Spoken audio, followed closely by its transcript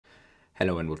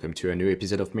Hello and welcome to a new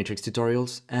episode of Matrix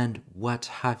Tutorials. And what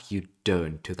have you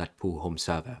done to that poor home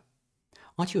server?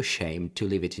 Aren't you ashamed to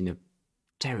leave it in a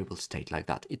terrible state like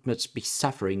that? It must be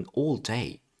suffering all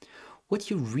day. What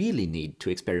you really need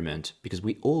to experiment, because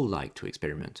we all like to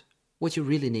experiment, what you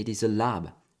really need is a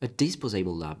lab, a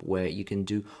disposable lab where you can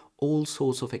do all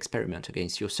sorts of experiments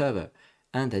against your server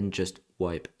and then just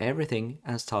wipe everything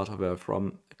and start over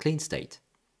from a clean state.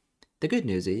 The good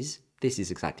news is, this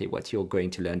is exactly what you're going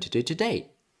to learn to do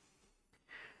today.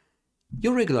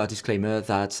 Your regular disclaimer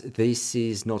that this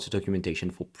is not a documentation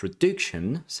for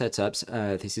production setups.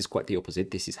 This is quite the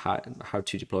opposite. This is how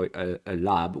to deploy a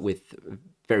lab with a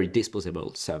very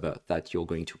disposable server that you're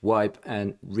going to wipe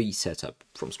and reset up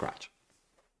from scratch.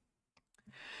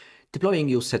 Deploying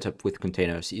your setup with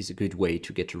containers is a good way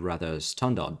to get a rather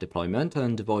standard deployment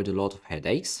and avoid a lot of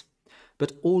headaches.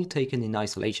 But all taken in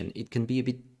isolation, it can be a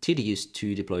bit tedious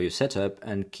to deploy your setup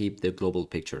and keep the global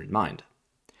picture in mind.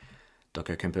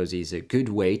 Docker Compose is a good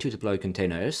way to deploy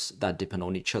containers that depend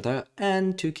on each other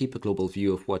and to keep a global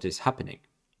view of what is happening.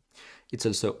 It's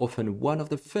also often one of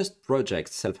the first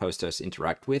projects self-hosters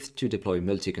interact with to deploy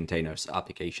multi-containers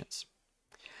applications.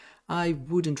 I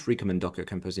wouldn't recommend Docker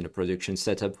Compose in a production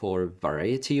setup for a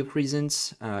variety of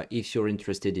reasons. If you're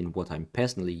interested in what I'm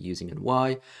personally using and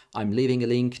why, I'm leaving a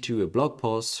link to a blog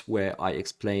post where I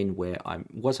explain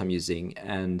what I'm using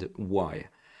and why.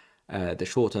 The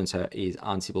short answer is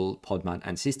Ansible, Podman,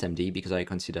 and Systemd because I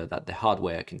consider that the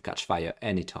hardware can catch fire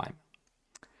anytime.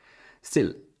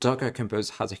 Still, Docker Compose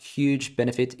has a huge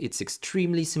benefit. It's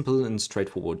extremely simple and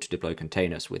straightforward to deploy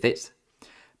containers with it.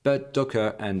 But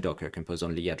Docker and Docker Compose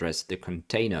only address the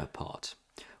container part.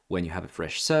 When you have a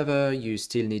fresh server, you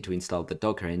still need to install the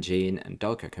Docker engine and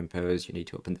Docker Compose. You need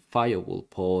to open the firewall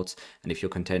port. And if your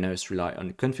containers rely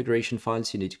on configuration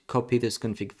files, you need to copy those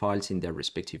config files in their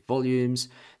respective volumes.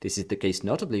 This is the case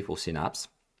notably for Synapse.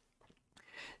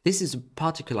 This is a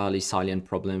particularly salient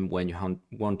problem when you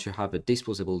want to have a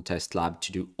disposable test lab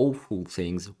to do awful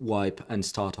things, wipe and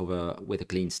start over with a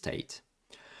clean state.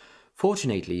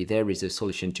 Fortunately, there is a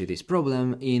solution to this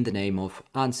problem in the name of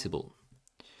Ansible.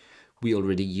 We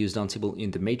already used Ansible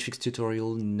in the Matrix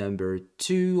tutorial number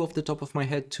 2 off the top of my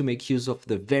head to make use of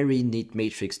the very neat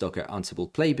Matrix Docker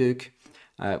Ansible playbook,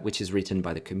 which is written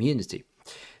by the community.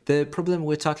 The problem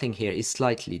we're tackling here is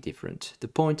slightly different. The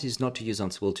point is not to use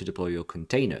Ansible to deploy your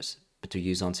containers, but to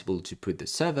use Ansible to put the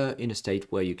server in a state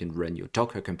where you can run your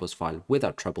Docker Compose file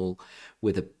without trouble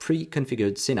with a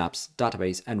pre-configured Synapse,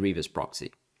 database, and reverse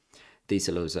proxy. This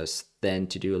allows us then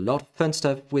to do a lot of fun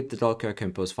stuff with the Docker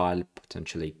Compose file,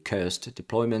 potentially cursed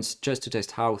deployments, just to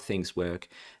test how things work,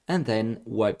 and then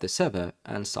wipe the server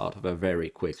and start over very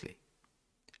quickly.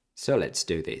 So let's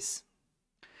do this.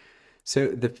 So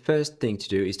the first thing to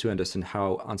do is to understand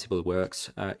how Ansible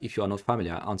works. If you are not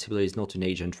familiar, Ansible is not an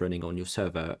agent running on your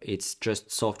server. It's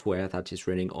just software that is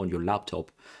running on your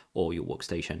laptop or your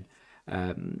workstation.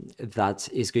 That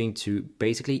is going to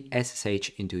basically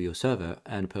SSH into your server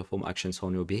and perform actions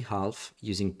on your behalf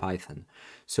using Python.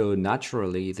 So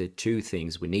naturally, the two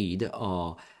things we need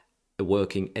are a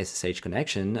working SSH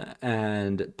connection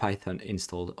and Python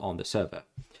installed on the server.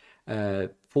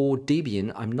 For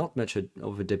Debian, I'm not much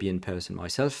of a Debian person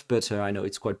myself, but I know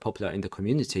it's quite popular in the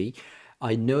community.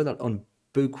 I know that on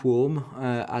Bookworm,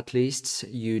 at least,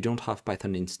 you don't have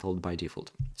Python installed by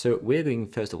default. So we're going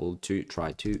first of all to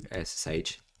try to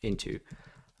SSH into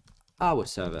our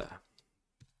server.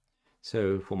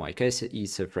 So for my case,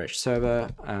 it's a fresh server,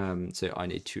 so I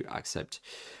need to accept,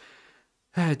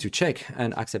 to check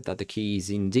and accept that the key is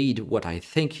indeed what I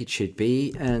think it should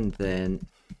be, and then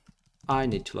I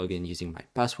need to log in using my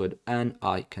password, and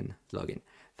I can log in.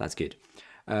 That's good.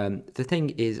 The thing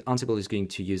is, Ansible is going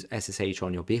to use SSH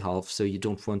on your behalf, so you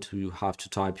don't want to have to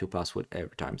type your password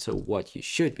every time. So what you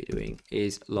should be doing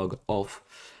is log off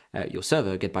your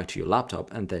server, get back to your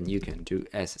laptop, and then you can do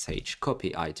SSH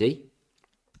copy ID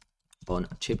on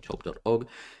chipchop.org.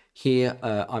 Here,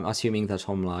 I'm assuming that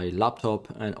on my laptop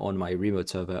and on my remote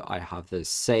server, I have the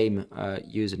same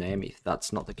username. If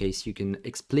that's not the case, you can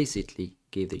explicitly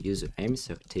give the username,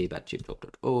 so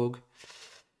tab@chipchop.org.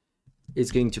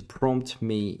 It's going to prompt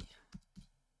me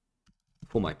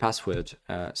for my password,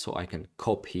 so I can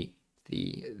copy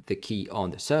the key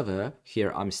on the server.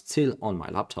 Here I'm still on my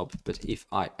laptop, but if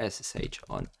I SSH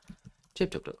on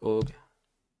chipchop.org,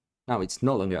 now it's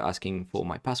no longer asking for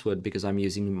my password because I'm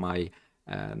using my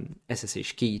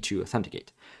SSH key to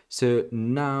authenticate. So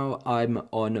now I'm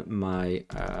on my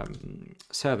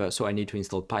server, so I need to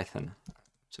install Python.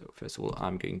 So first of all,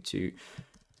 I'm going to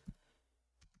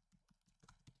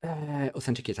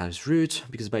authenticate as root,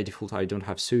 because by default I don't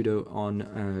have sudo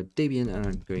on Debian, and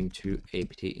I'm going to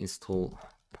apt install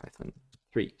Python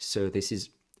 3. So this is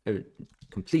a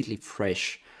completely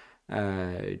fresh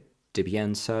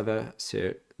Debian server,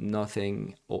 so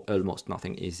nothing or almost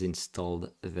nothing is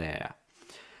installed there.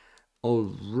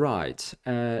 All right,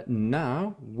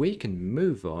 now we can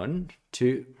move on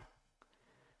to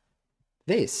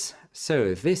this.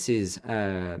 So this is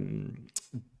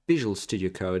Visual Studio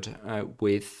Code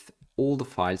with all the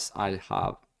files I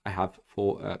have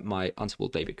for my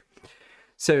Ansible playbook.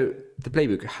 So the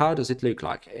playbook, how does it look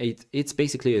like? It's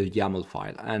basically a YAML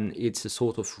file, and it's a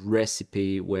sort of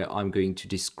recipe where I'm going to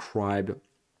describe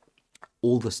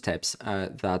all the steps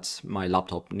that my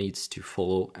laptop needs to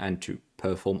follow and to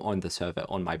perform on the server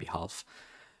on my behalf.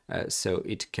 So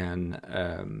it can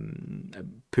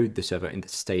put the server in the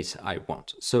state I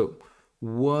want. So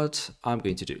what I'm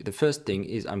going to do, the first thing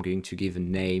is I'm going to give a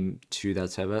name to that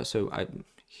server. So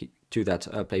to that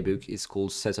playbook is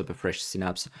called setup a fresh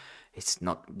synapse. It's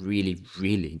not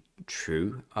really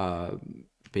true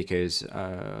because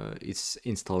it's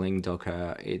installing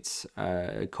Docker, it's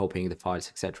copying the files,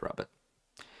 etc. But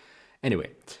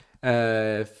anyway,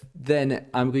 then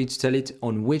I'm going to tell it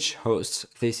on which host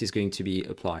this is going to be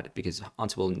applied, because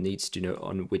Ansible needs to know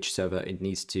on which server it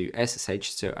needs to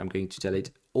SSH. So I'm going to tell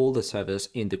it all the servers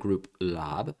in the group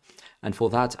lab. And for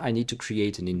that, I need to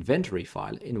create an inventory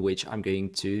file in which I'm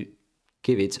going to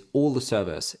give it all the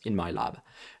servers in my lab.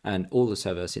 And all the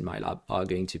servers in my lab are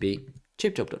going to be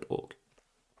chipjob.org.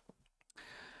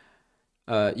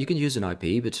 You can use an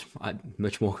IP, but I'm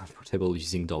much more comfortable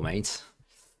using domains.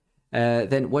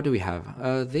 Then what do we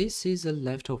have? This is a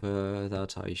leftover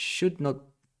that I should not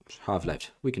have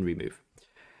left. We can remove.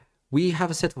 We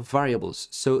have a set of variables.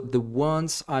 So the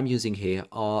ones I'm using here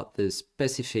are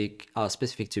specific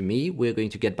to me. We're going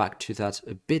to get back to that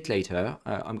a bit later.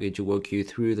 I'm going to walk you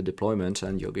through the deployment,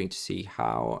 and you're going to see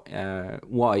how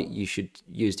why you should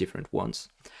use different ones.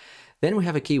 Then we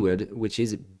have a keyword which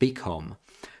is become.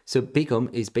 So become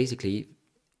is basically,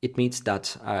 it means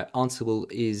that Ansible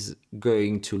is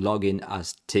going to log in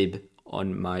as tib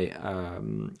on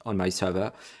my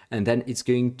server, and then it's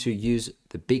going to use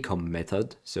the become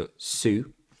method, so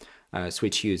su,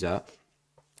 switch user,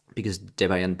 because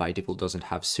Debian by default doesn't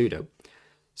have sudo.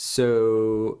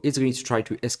 So it's going to try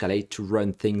to escalate to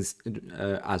run things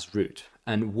as root.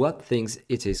 And what things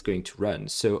it is going to run?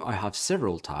 So I have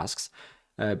several tasks.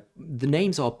 The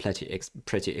names are pretty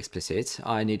explicit.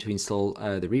 I need to install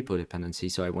the repo dependency,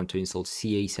 so I want to install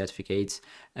CA certificates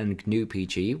and GNU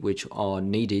PG, which are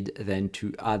needed then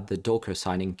to add the Docker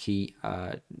signing key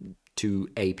to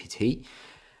apt.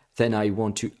 Then I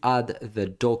want to add the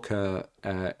Docker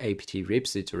apt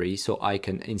repository so I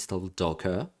can install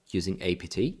Docker using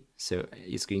apt. So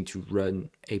it's going to run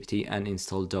apt and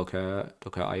install Docker,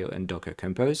 Docker.io, and Docker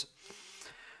Compose.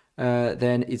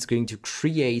 Then it's going to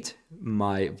create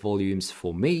my volumes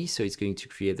for me. So it's going to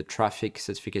create the traffic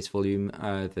certificates volume,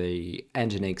 the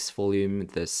Nginx volume,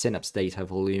 the Synapse data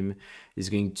volume. It's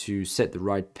going to set the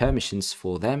right permissions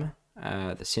for them,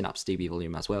 the Synapse DB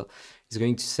volume as well. It's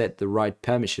going to set the right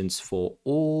permissions for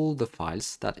all the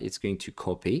files that it's going to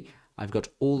copy. I've got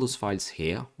all those files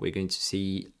here. We're going to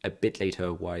see a bit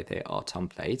later why they are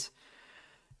templates.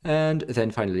 And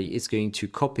then finally, it's going to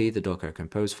copy the Docker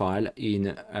Compose file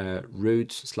in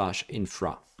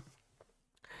root/infra.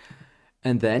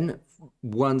 And then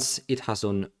once it has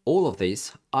done all of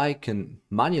this, I can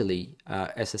manually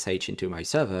SSH into my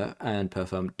server and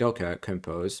perform Docker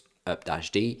Compose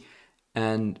up-d,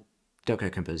 and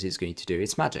Docker Compose is going to do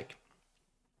its magic.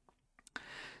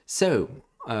 So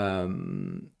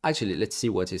actually, let's see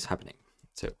what is happening.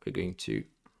 So we're going to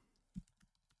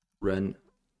run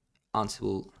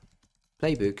Ansible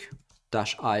playbook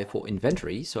 -i for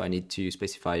inventory. So I need to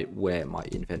specify where my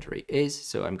inventory is.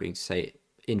 So I'm going to say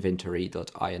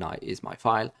inventory.ini is my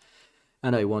file,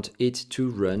 and I want it to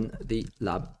run the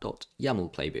lab.yaml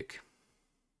playbook.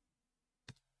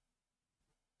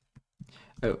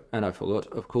 Oh, and I forgot,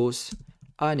 of course,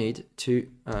 I need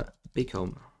to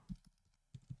become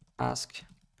ask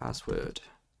password.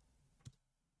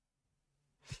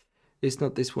 It's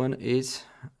not this one, it's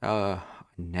I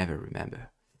never remember.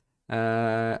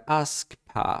 Ask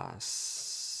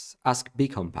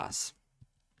become pass.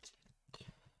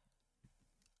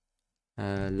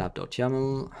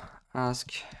 Lab.yaml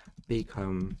ask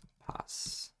become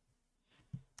pass.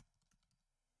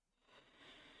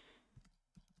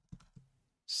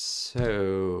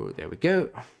 So there we go.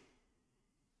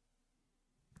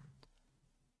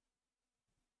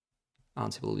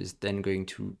 Ansible is then going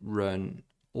to run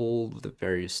all the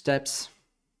various steps.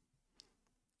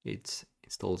 It's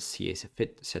installs CA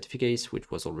certificates,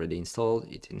 which was already installed.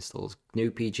 It installs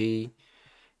GNU PG.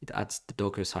 It adds the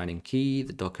Docker signing key,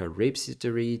 the Docker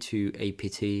repository to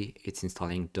apt. It's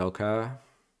installing Docker,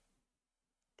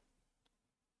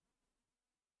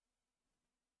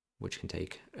 which can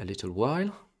take a little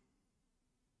while.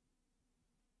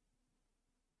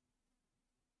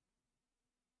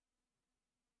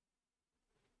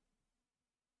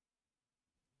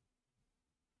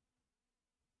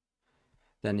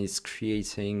 Then it's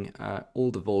creating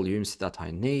all the volumes that I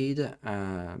need,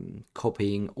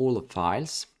 copying all the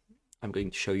files. I'm going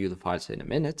to show you the files in a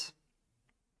minute.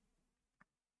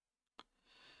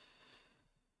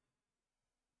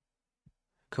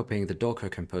 Copying the Docker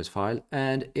Compose file,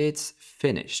 and it's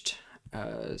finished.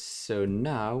 So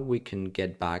now we can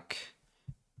get back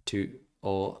to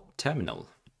our terminal.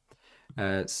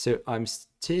 So I'm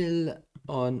still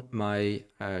on my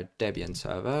Debian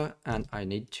server, and I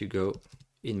need to go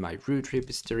in my root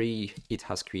repository. It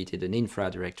has created an infra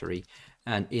directory,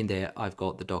 and in there I've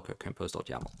got the docker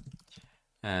compose.yaml.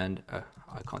 And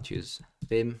I can't use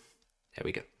vim. There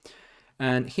we go.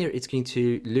 And here it's going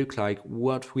to look like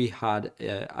what we had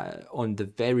on the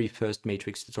very first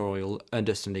Matrix tutorial,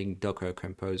 understanding Docker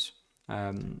Compose,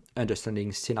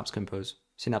 understanding Synapse Compose,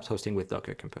 Synapse hosting with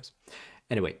Docker Compose.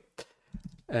 Anyway,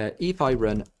 if I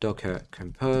run Docker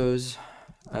Compose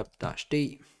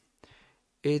up-d,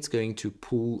 it's going to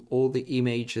pull all the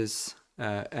images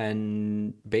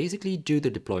and basically do the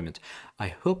deployment. I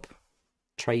hope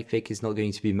Traffic is not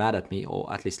going to be mad at me,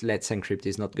 or at least Let's Encrypt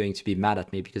is not going to be mad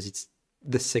at me, because it's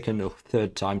the second or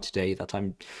third time today that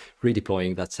I'm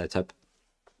redeploying that setup,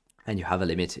 and you have a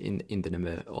limit in the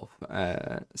number of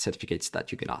certificates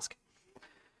that you can ask.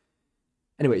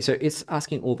 Anyway, so it's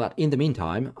asking all that. In the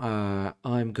meantime,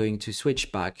 I'm going to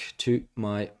switch back to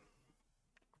my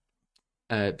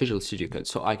Visual Studio Code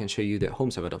so I can show you the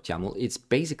home server.yaml. It's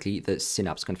basically the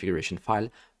Synapse configuration file,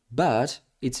 but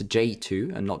it's a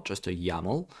J2 and not just a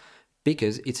YAML,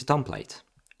 because it's a template.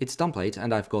 It's a template,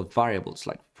 and I've got variables,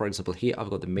 like for example here I've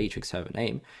got the matrix server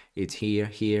name. It's here,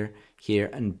 here, here,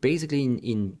 and basically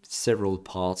in several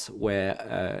parts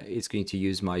where it's going to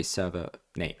use my server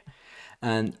name.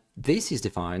 And this is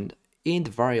defined in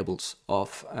the variables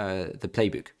of the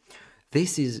playbook.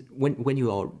 This is when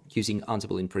you are using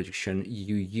Ansible in production,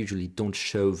 you usually don't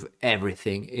shove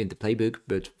everything in the playbook,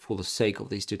 but for the sake of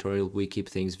this tutorial, we keep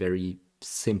things very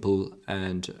simple,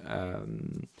 and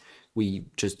we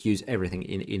just use everything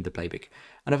in the playbook.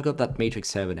 And I've got that matrix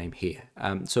server name here.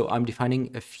 So I'm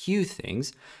defining a few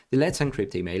things. The Let's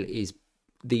Encrypt email is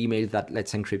the email that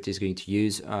Let's Encrypt is going to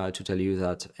use to tell you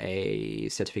that a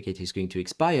certificate is going to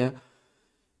expire.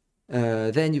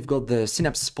 Then you've got the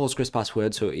Synapse Postgres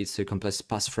password, so it's a complex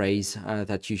passphrase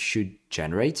that you should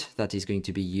generate that is going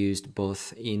to be used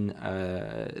both in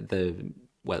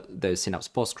the Synapse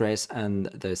Postgres and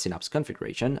the Synapse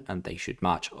configuration, and they should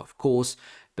match, of course,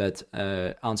 but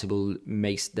Ansible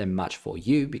makes them match for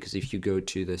you, because if you go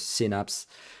to the Synapse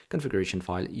configuration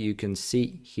file, you can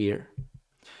see here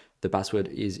the password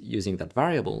is using that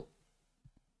variable.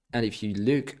 And if you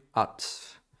look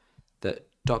at the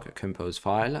Docker Compose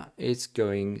file, it's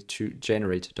going to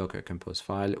generate a Docker Compose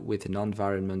file with an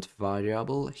environment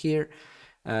variable here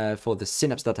for the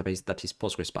Synapse database that is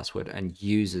Postgres password, and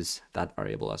uses that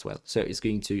variable as well. So it's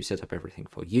going to set up everything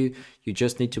for you. You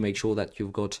just need to make sure that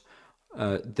you've got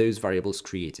those variables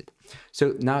created.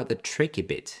 So now the tricky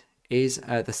bit is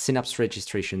the Synapse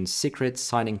registration secret,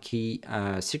 signing key,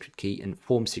 secret key, and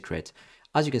form secret.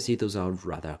 As you can see, those are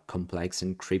rather complex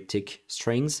and cryptic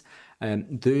strings.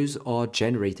 Those are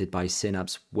generated by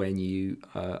Synapse when you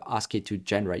ask it to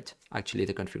generate actually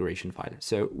the configuration file.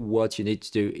 So what you need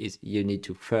to do is you need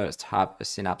to first have a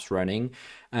Synapse running,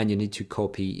 and you need to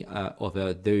copy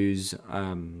over those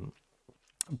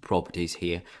properties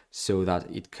here so that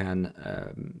it can,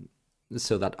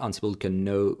 so that Ansible can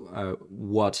know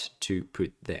what to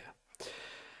put there.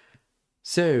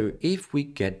 So if we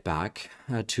get back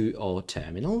to our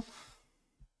terminal,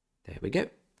 there we go.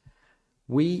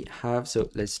 We have, so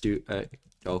let's do a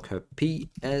docker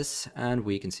ps, and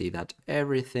we can see that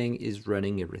everything is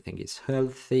running, everything is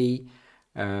healthy.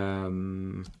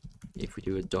 If we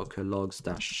do a docker logs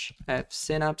 -f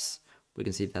synapse, we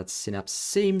can see that Synapse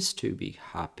seems to be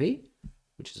happy,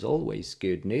 which is always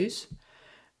good news.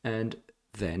 And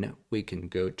then we can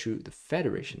go to the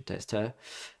federation tester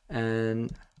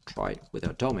and try with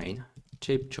our domain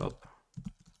chipchop.org.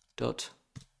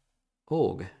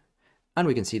 And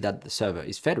we can see that the server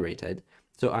is federated.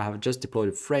 So I have just deployed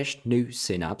a fresh new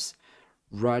Synapse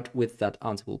right with that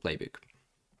Ansible playbook.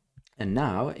 And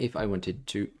now if I wanted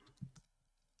to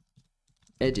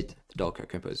edit the Docker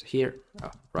Compose here,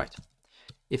 right,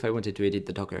 If I wanted to edit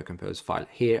the Docker Compose file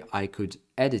here, I could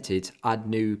edit it, add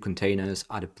new containers,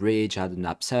 add a bridge, add an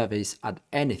app service, add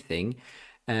anything,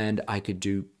 and I could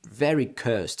do very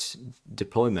cursed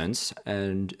deployments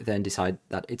and then decide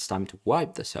that it's time to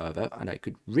wipe the server, and I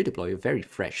could redeploy a very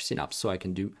fresh Synapse so I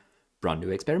can do brand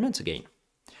new experiments again.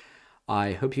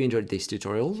 I hope you enjoyed this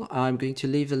tutorial. I'm going to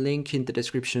leave a link in the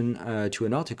description to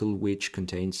an article which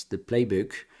contains the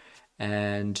playbook,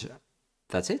 and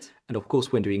that's it. And of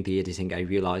course, when doing the editing, I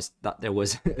realized that there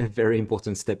was a very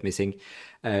important step missing.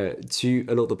 To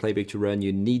allow the playbook to run,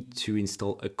 you need to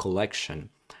install a collection.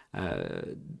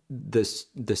 The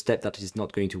step that is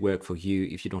not going to work for you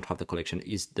if you don't have the collection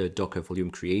is the Docker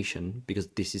volume creation, because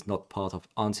this is not part of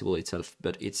Ansible itself,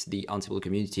 but it's the Ansible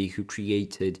community who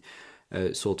created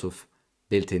a sort of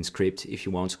built-in script, if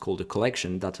you want, called a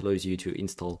collection that allows you to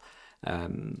install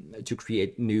to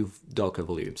create new Docker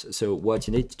volumes. So what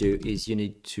you need to do is you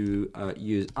need to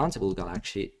use Ansible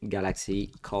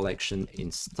Galaxy collection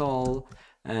install,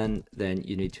 and then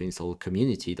you need to install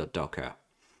community.docker.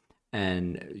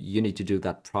 And you need to do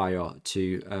that prior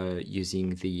to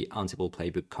using the Ansible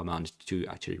playbook command to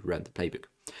actually run the playbook.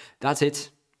 That's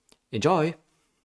it. Enjoy!